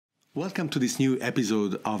Welcome to this new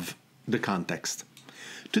episode of The Context.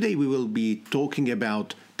 Today we will be talking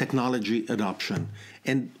about technology adoption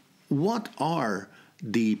and what are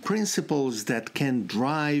the principles that can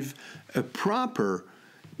drive a proper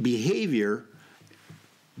behavior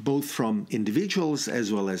both from individuals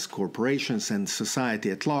as well as corporations and society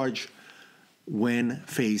at large when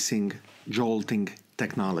facing jolting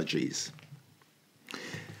technologies.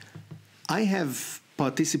 I have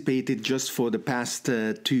participated just for the past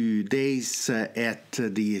 2 days at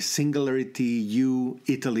the Singularity U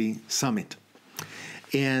Italy Summit.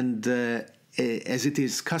 And as it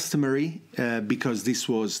is customary, because this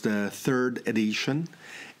was the third edition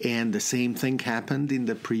and the same thing happened in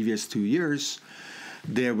the previous 2 years,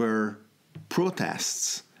 there were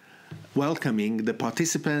protests welcoming the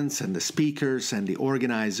participants and the speakers and the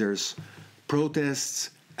organizers, protests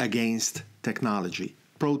against technology,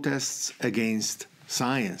 protests against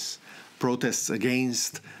science, protests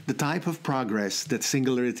against the type of progress that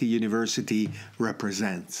Singularity University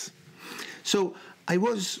represents. So I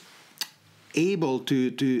was able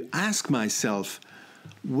to ask myself,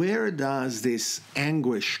 where does this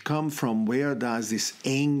anguish come from? Where does this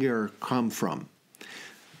anger come from?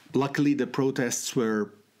 Luckily, the protests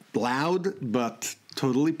were loud but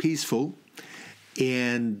totally peaceful,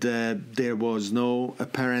 and there was no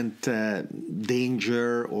apparent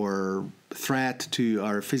danger or threat to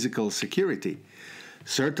our physical security.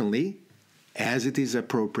 Certainly, as it is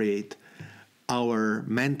appropriate, our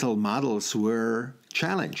mental models were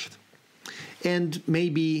challenged. And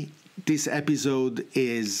maybe this episode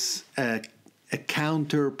is a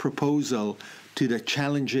counter proposal to the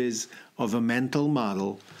challenges of a mental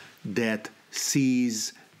model that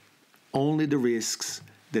sees only the risks,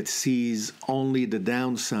 that sees only the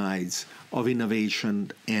downsides of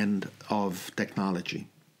innovation and of technology.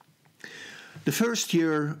 The first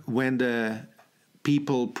year when the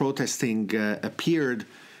people protesting appeared,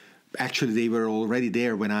 actually they were already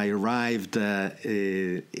there when I arrived,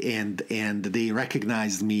 and they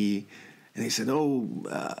recognized me, and they said,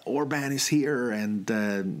 Orban is here,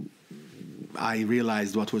 and I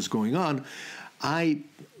realized what was going on. I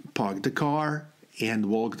parked the car and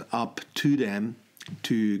walked up to them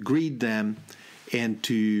to greet them and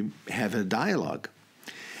to have a dialogue.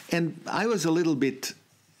 And I was a little bit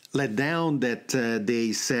let down that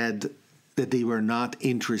they said that they were not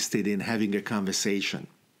interested in having a conversation.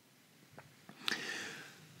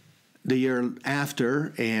 The year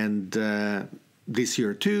after, and this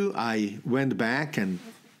year too, I went back and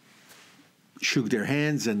shook their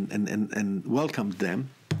hands and welcomed them,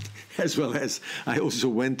 as well as I also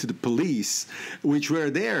went to the police, which were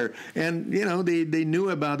there. And, they knew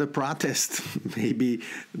about the protest. Maybe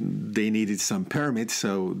they needed some permits,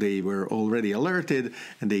 so they were already alerted,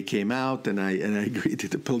 and they came out, and I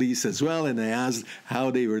greeted the police as well, and I asked how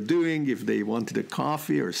they were doing, if they wanted a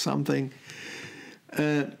coffee or something.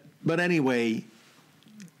 But anyway,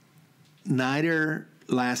 neither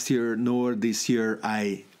last year nor this year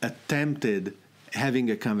I attempted having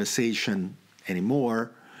a conversation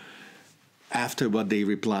anymore after what they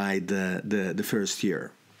replied the first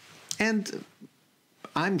year. And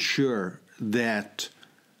I'm sure that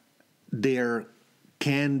there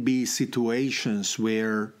can be situations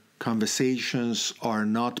where conversations are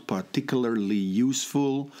not particularly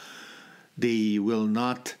useful. They will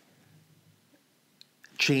not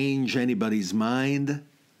change anybody's mind.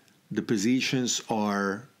 The positions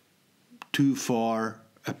are too far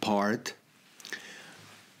apart.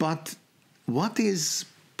 But what is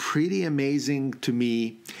pretty amazing to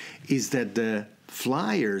me is that the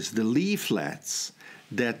flyers, the leaflets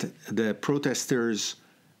that the protesters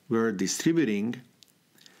were distributing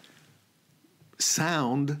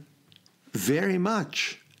sound very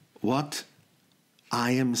much what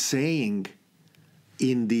I am saying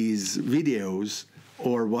in these videos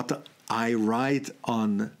or what I write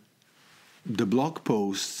on the blog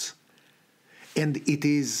posts. And it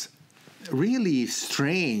is really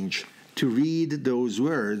strange to read those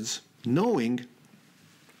words knowing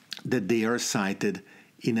that they are cited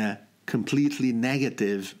in a completely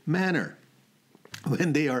negative manner,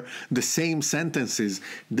 when they are the same sentences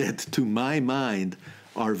that, to my mind,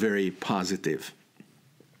 are very positive.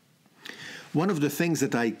 One of the things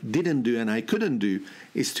that I didn't do and I couldn't do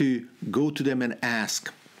is to go to them and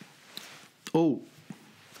ask, "Oh,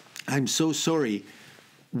 I'm so sorry,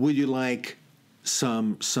 would you like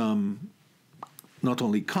some not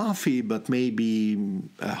only coffee, but maybe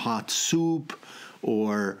a hot soup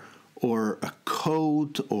or a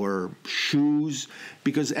coat or shoes?"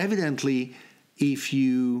 Because evidently, if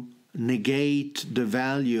you negate the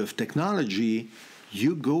value of technology,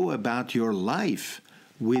 you go about your life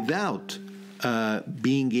without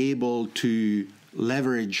being able to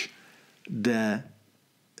leverage the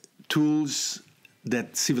tools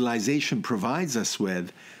that civilization provides us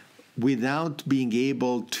with without being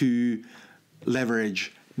able to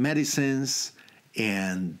leverage medicines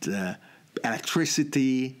and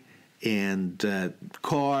electricity and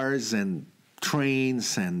cars and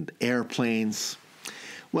trains and airplanes.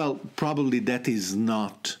 Well, probably that is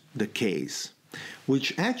not the case,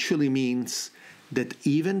 which actually means that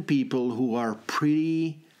even people who are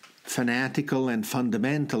pretty fanatical and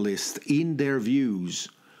fundamentalist in their views,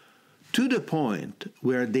 to the point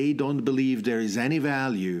where they don't believe there is any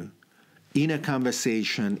value in a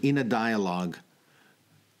conversation, in a dialogue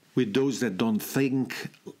with those that don't think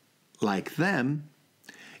like them,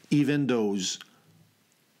 even those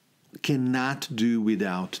cannot do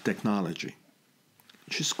without technology.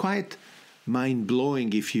 Which is quite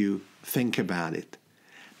mind-blowing if you think about it.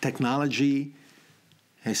 Technology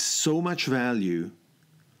has so much value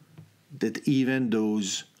that even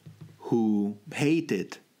those who hate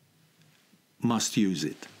it must use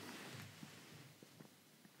it.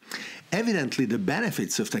 Evidently, the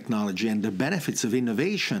benefits of technology and the benefits of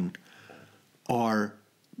innovation are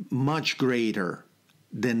much greater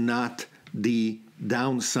than not the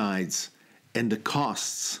downsides and the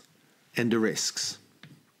costs and the risks.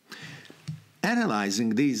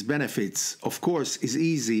 Analyzing these benefits, of course, is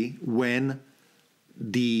easy when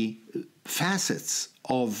the facets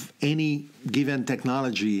of any given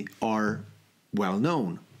technology are well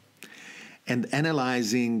known. And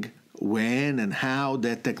analyzing when and how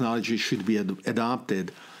that technology should be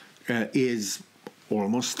adopted is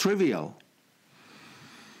almost trivial.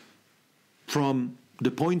 From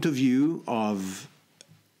the point of view of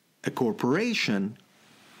a corporation,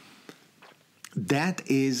 that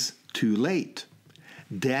is too late.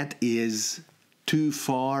 That is too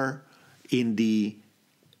far in the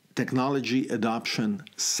technology adoption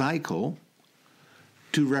cycle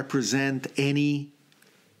to represent any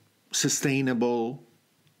sustainable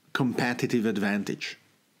competitive advantage.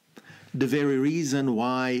 The very reason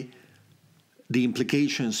why the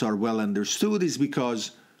implications are well understood is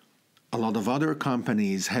because a lot of other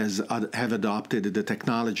companies have adopted the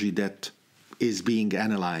technology that is being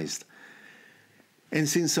analyzed. And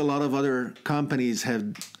since a lot of other companies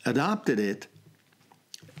have adopted it,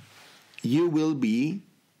 you will be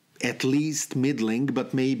at least middling,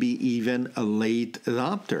 but maybe even a late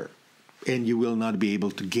adopter, and you will not be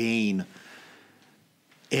able to gain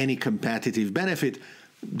any competitive benefit.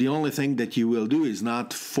 The only thing that you will do is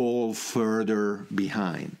not fall further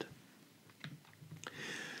behind.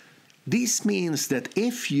 This means that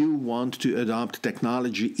if you want to adopt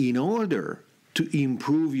technology in order to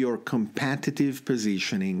improve your competitive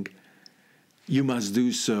positioning, you must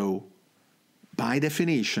do so, by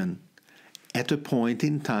definition, at a point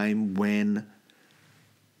in time when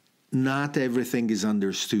not everything is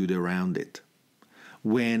understood around it,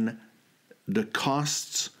 when the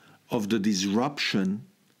costs of the disruption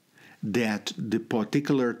that the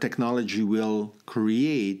particular technology will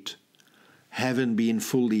create haven't been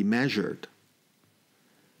fully measured,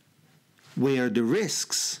 where the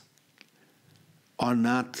risks are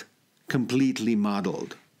not completely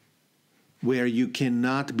modeled, where you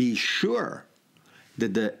cannot be sure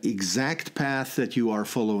that the exact path that you are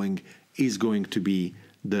following is going to be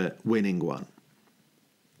the winning one.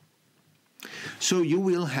 So you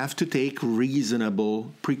will have to take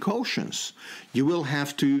reasonable precautions. You will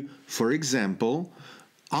have to, for example,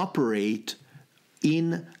 operate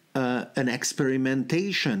in an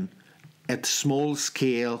experimentation at small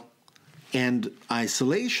scale and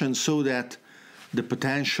isolation so that the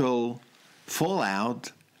potential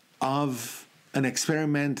fallout of an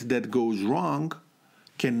experiment that goes wrong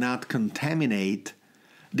cannot contaminate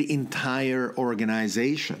the entire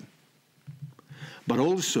organization. But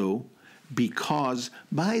also because,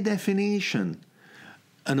 by definition,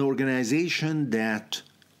 an organization that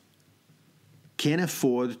can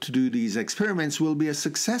afford to do these experiments will be a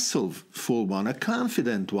successful one, a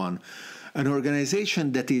confident one. An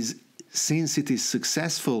organization that is, since it is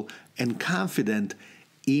successful and confident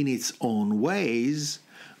in its own ways,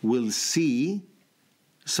 will see,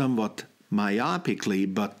 somewhat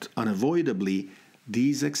myopically but unavoidably,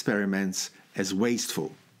 these experiments as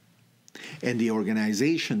wasteful. And the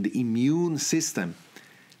organization, the immune system,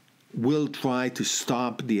 will try to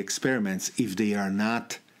stop the experiments if they are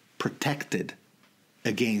not protected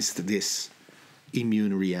against this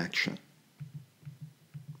immune reaction.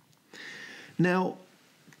 Now,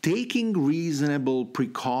 taking reasonable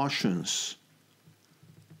precautions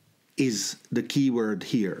is the key word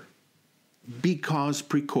here, because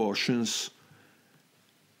precautions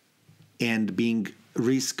and being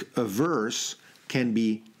risk averse can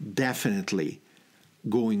be definitely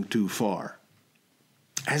going too far.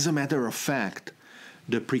 As a matter of fact,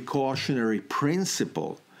 the precautionary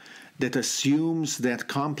principle that assumes that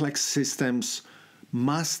complex systems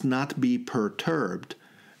must not be perturbed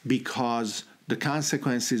because the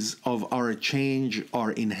consequences of our change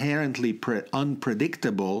are inherently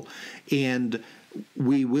unpredictable and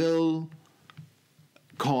we will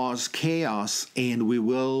cause chaos and we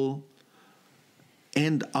will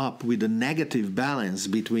end up with a negative balance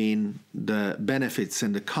between the benefits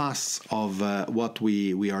and the costs of what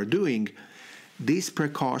we are doing. This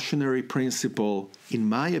precautionary principle, in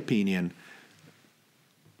my opinion,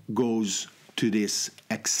 goes to this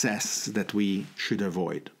excess that we should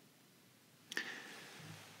avoid.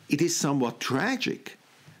 It is somewhat tragic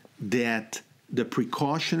that the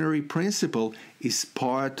precautionary principle is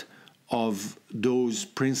part of those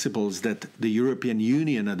principles that the European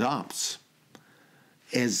Union adopts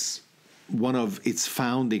as one of its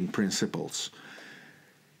founding principles.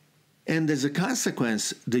 And as a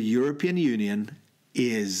consequence, the European Union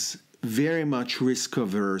is very much risk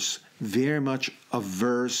averse, very much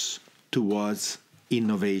averse towards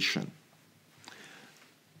innovation.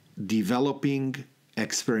 Developing,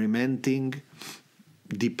 experimenting,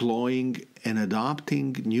 deploying, and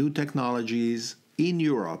adopting new technologies in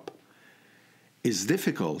Europe is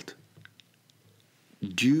difficult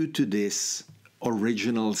due to this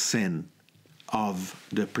original sin of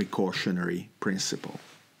the precautionary principle.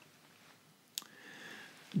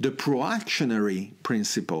 The proactionary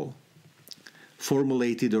principle,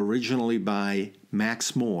 formulated originally by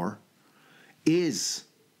Max Moore, is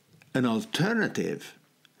an alternative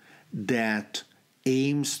that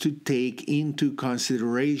aims to take into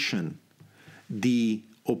consideration the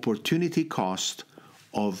opportunity cost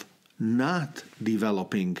of not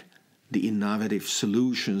developing the innovative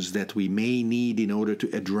solutions that we may need in order to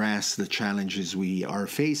address the challenges we are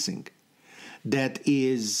facing, that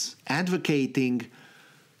is advocating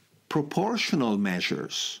proportional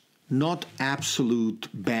measures, not absolute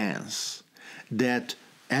bans, that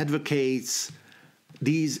advocates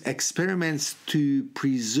these experiments to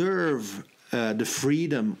preserve the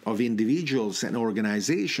freedom of individuals and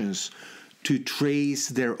organizations to trace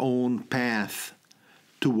their own path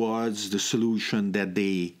towards the solution that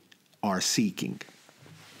they are seeking.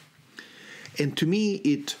 And to me,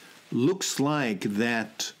 it looks like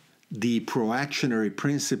that the proactionary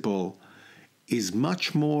principle is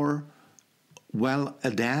much more well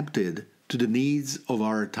adapted to the needs of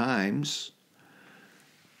our times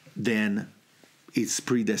than its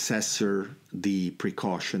predecessor, the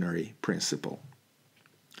precautionary principle.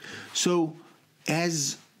 So,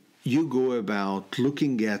 as you go about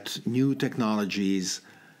looking at new technologies,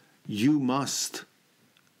 you must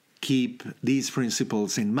keep these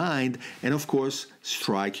principles in mind and, of course,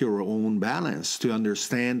 strike your own balance to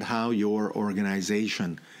understand how your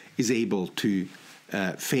organization is able to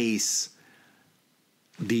face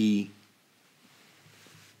the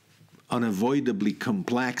unavoidably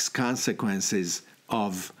complex consequences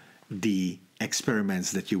of the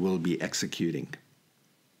experiments that you will be executing.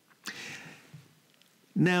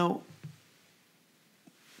 Now,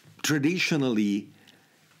 traditionally,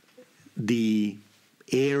 the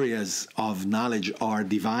areas of knowledge are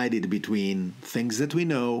divided between things that we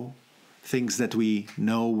know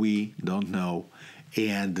we don't know,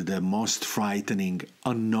 and the most frightening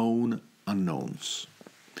unknown unknowns.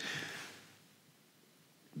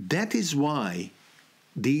 That is why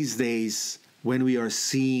these days, when we are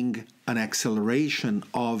seeing an acceleration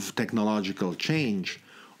of technological change,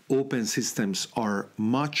 open systems are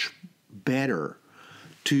much better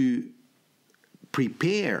to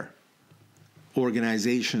prepare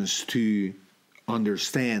organizations to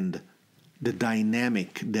understand the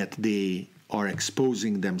dynamic that they are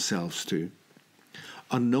exposing themselves to.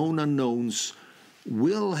 Unknown unknowns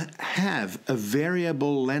will have a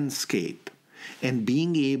variable landscape, and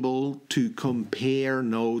being able to compare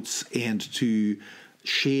notes and to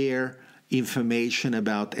share information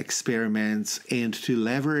about experiments and to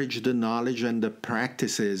leverage the knowledge and the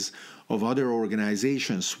practices of other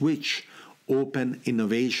organizations, which open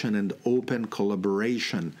innovation and open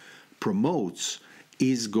collaboration promotes,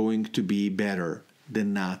 is going to be better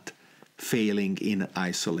than not failing in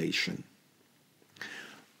isolation.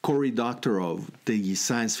 Cory Doctorow, the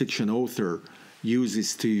science fiction author,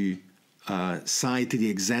 uses to cite the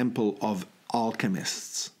example of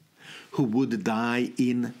alchemists who would die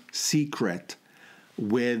in secret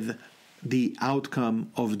with the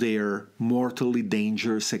outcome of their mortally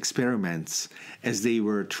dangerous experiments as they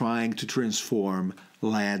were trying to transform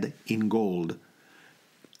lead in gold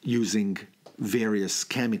using various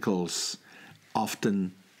chemicals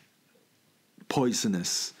often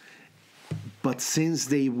poisonous. But since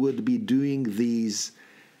they would be doing these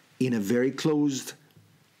in a very closed,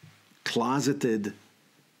 closeted,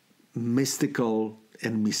 mystical,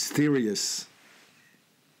 and mysterious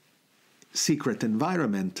secret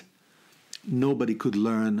environment, nobody could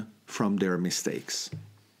learn from their mistakes.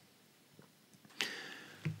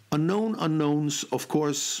 Unknown unknowns, of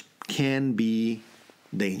course, can be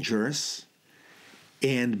dangerous,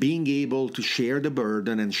 and being able to share the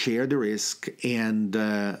burden and share the risk and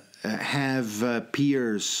have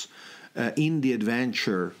peers in the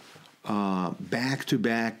adventure back to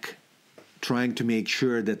back, trying to make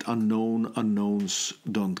sure that unknown unknowns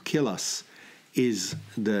don't kill us, is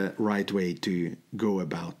the right way to go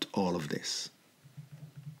about all of this.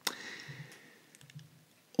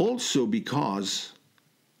 Also because,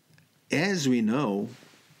 as we know,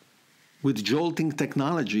 with jolting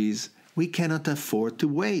technologies, we cannot afford to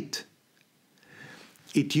wait.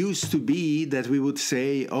 It used to be that we would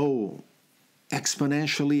say, oh,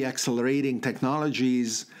 exponentially accelerating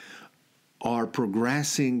technologies are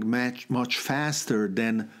progressing much faster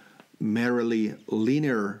than merely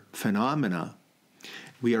linear phenomena.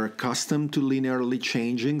 We are accustomed to linearly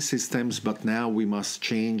changing systems, but now we must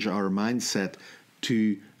change our mindset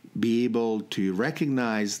to be able to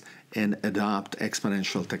recognize and adopt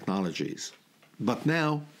exponential technologies. But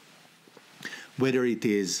now, whether it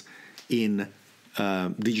is in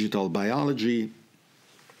digital biology,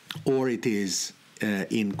 or it is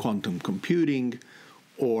in quantum computing,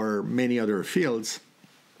 or many other fields,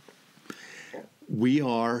 we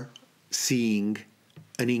are seeing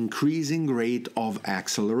an increasing rate of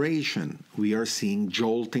acceleration. We are seeing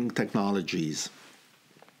jolting technologies,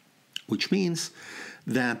 which means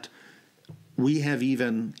that we have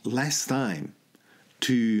even less time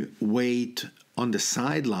to wait on the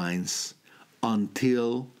sidelines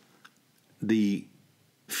until the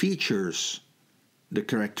features, the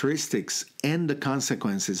characteristics, and the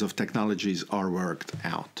consequences of technologies are worked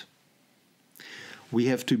out. We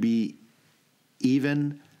have to be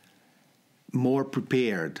even more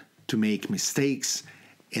prepared to make mistakes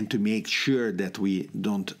and to make sure that we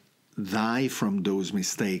don't die from those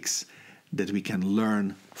mistakes, that we can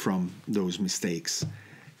learn from those mistakes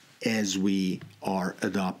as we are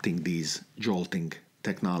adopting these jolting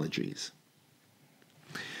technologies.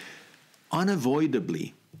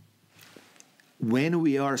 Unavoidably, when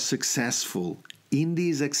we are successful in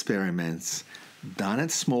these experiments done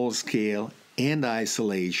at small scale and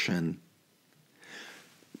isolation,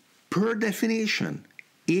 per definition,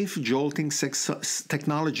 if jolting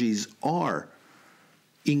technologies are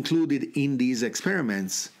included in these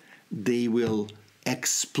experiments, they will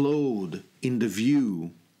explode in the view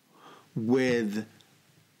with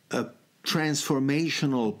a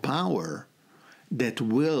transformational power that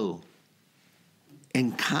will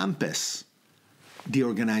encompass the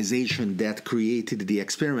organization that created the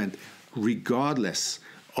experiment, regardless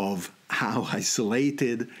of how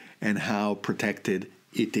isolated and how protected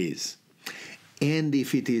it is. And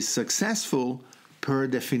if it is successful, per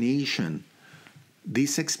definition,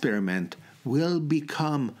 this experiment will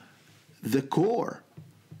become the core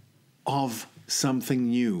of something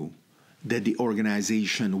new that the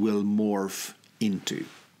organization will morph into.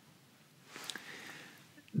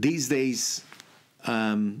 These days,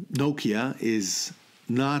 Nokia is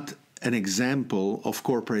not an example of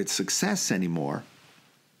corporate success anymore.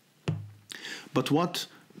 But what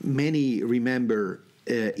many remember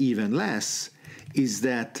even less is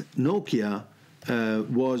that Nokia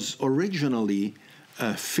was originally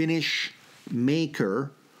a Finnish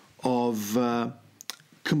maker of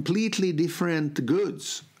completely different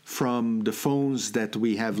goods from the phones that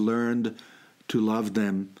we have learned to love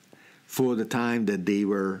them for the time that they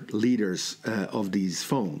were leaders of these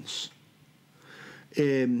phones.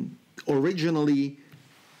 Originally,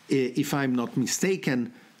 if I'm not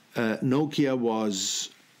mistaken, Nokia was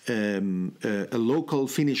a local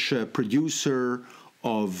Finnish producer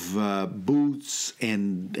of boots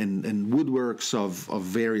and woodworks of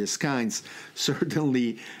various kinds,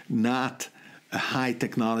 certainly not a high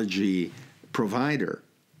technology provider.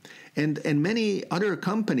 And many other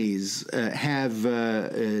companies have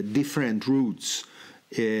different roots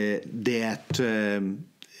that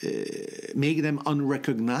make them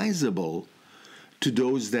unrecognizable to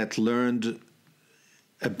those that learned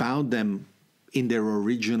about them in their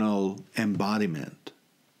original embodiment.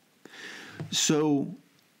 So,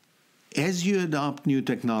 as you adopt new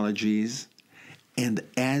technologies and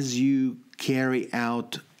as you carry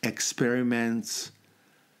out experiments,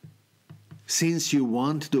 since you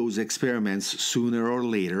want those experiments sooner or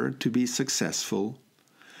later to be successful,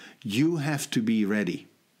 you have to be ready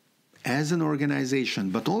as an organization,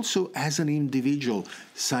 but also as an individual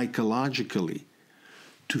psychologically,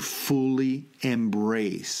 to fully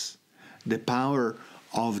embrace the power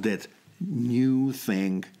of that new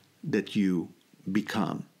thing that you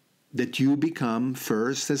become. That you become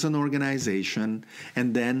first as an organization,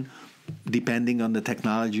 and then, depending on the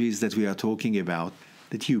technologies that we are talking about,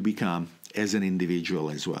 that you become as an individual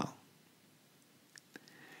as well.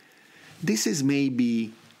 This is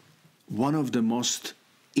maybe one of the most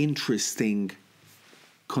interesting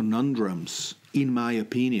conundrums, in my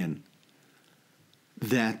opinion,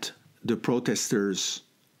 that the protesters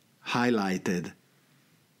highlighted,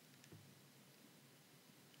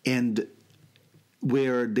 and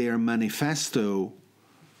where their manifesto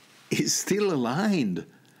is still aligned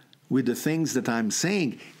with the things that I'm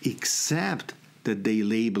saying, except that they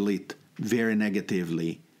label it very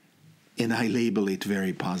negatively, and I label it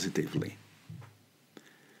very positively.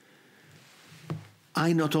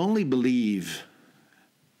 I not only believe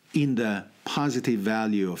in the positive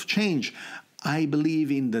value of change, I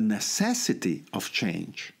believe in the necessity of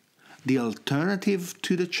change. The alternative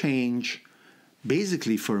to the change,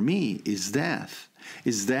 basically for me, is death.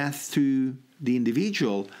 Is death to the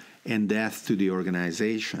individual and death to the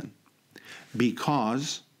organization.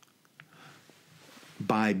 Because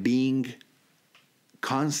by being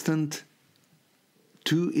constant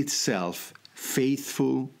to itself,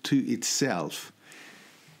 faithful to itself,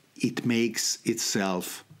 it makes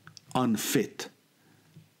itself unfit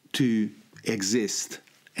to exist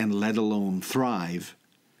and let alone thrive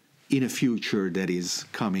in a future that is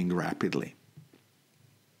coming rapidly.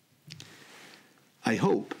 I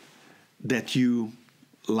hope that you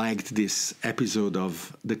liked this episode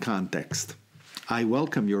of The Context. I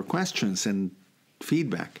welcome your questions and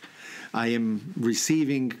feedback. I am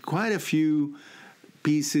receiving quite a few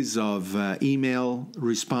pieces of email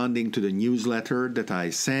responding to the newsletter that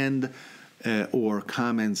I send or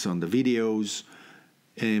comments on the videos.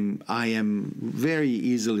 I am very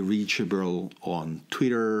easily reachable on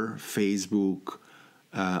Twitter, Facebook,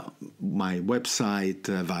 my website,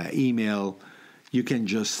 via email. You can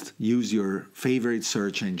just use your favorite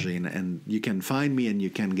search engine and you can find me and you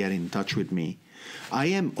can get in touch with me. I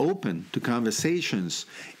am open to conversations,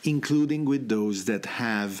 including with those that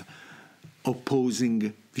have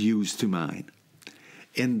opposing views to mine.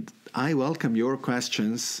 And I welcome your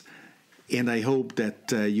questions, and I hope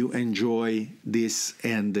that you enjoy this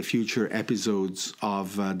and the future episodes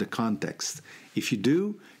of The Context. If you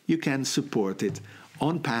do, you can support it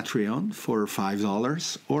on Patreon for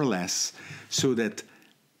 $5 or less, so that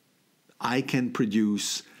I can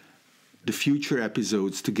produce the future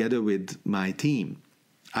episodes together with my team.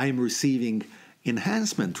 I am receiving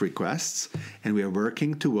enhancement requests, and we are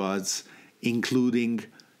working towards including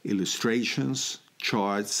illustrations,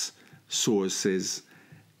 charts, sources,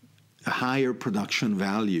 a higher production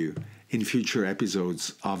value in future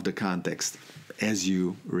episodes of The Context, as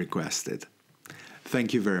you requested.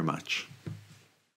 Thank you very much.